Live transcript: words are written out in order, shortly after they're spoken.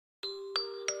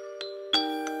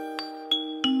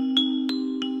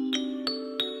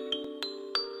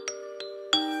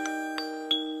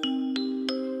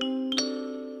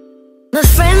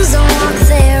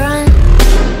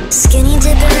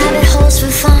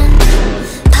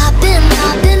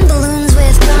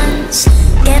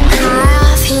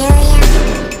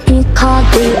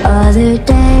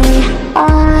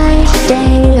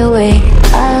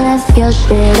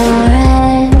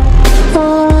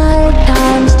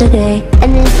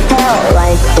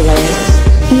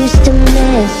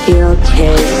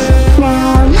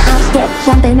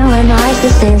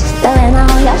this, throwing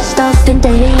all your stuff into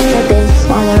the abyss,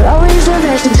 while they're always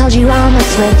reversed and told you on the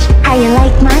switch. How you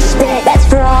like my spit? That's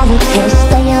for all the piss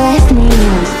that you left me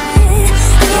with.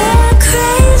 They're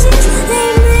crazy, they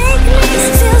make me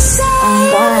feel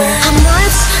sad. I'm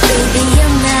nuts, baby,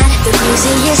 I'm mad. The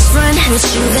craziest run that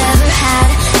you've ever had.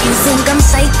 You think I'm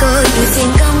psycho, you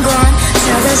think I'm gone.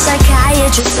 Tell the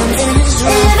psychiatrist something is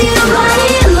wrong. If you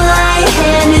bite my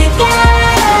hand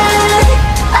again,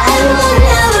 I will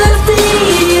never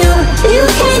bleed you. You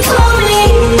can call me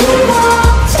evil.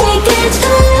 Take it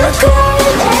to the ground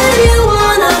if you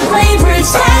wanna play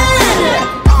pretend.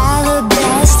 All the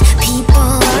best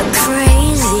people are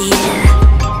crazy.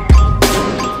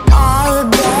 All the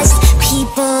best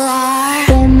people are.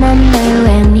 Remember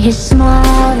when you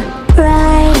smiled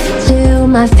right to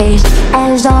my face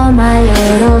as all my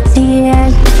little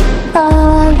tears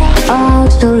all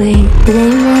slowly they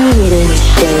made a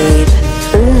shape,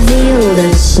 revealed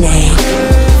a snake.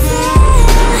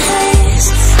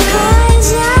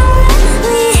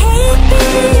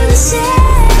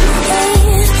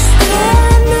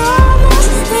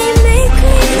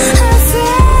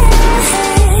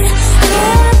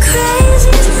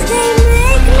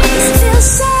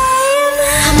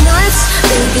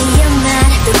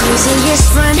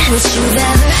 Craziest run that you've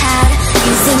ever had.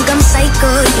 You think I'm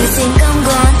psycho, you think I'm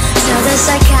gone. Tell the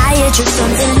psychiatrist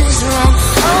something is wrong.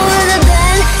 Over the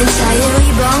bed,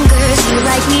 entirely bonkers. You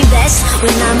like me best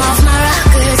when I'm off my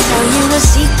rocker. Tell you a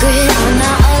secret, I'm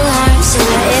not alarmed. So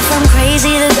what if I'm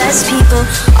crazy? The best people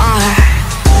are.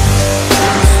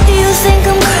 You think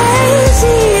I'm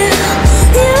crazy,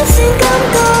 you think I'm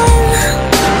gone.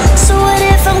 So what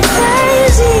if I'm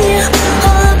crazy?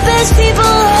 All the best people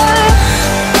are.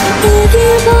 If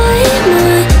you bite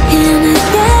my hand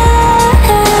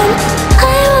again,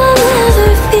 I will never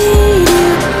feed you.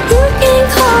 You can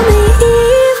call me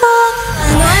evil.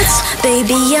 Nuts,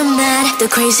 baby, I'm mad. The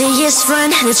craziest run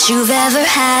that you've ever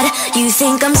had. You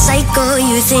think I'm psycho,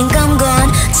 you think I'm gone.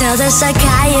 Tell the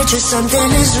psychiatrist something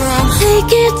is wrong.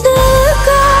 Take it to the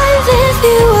grave if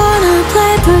you wanna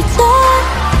play pretend.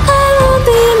 I won't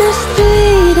be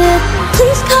mistreated.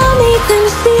 Please call me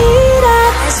conceited.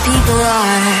 As people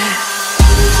are.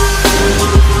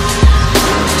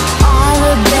 All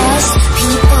the best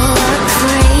people are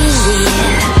crazy.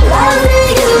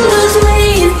 Loving you was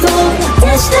lethal.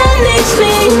 Yes, that makes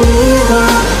me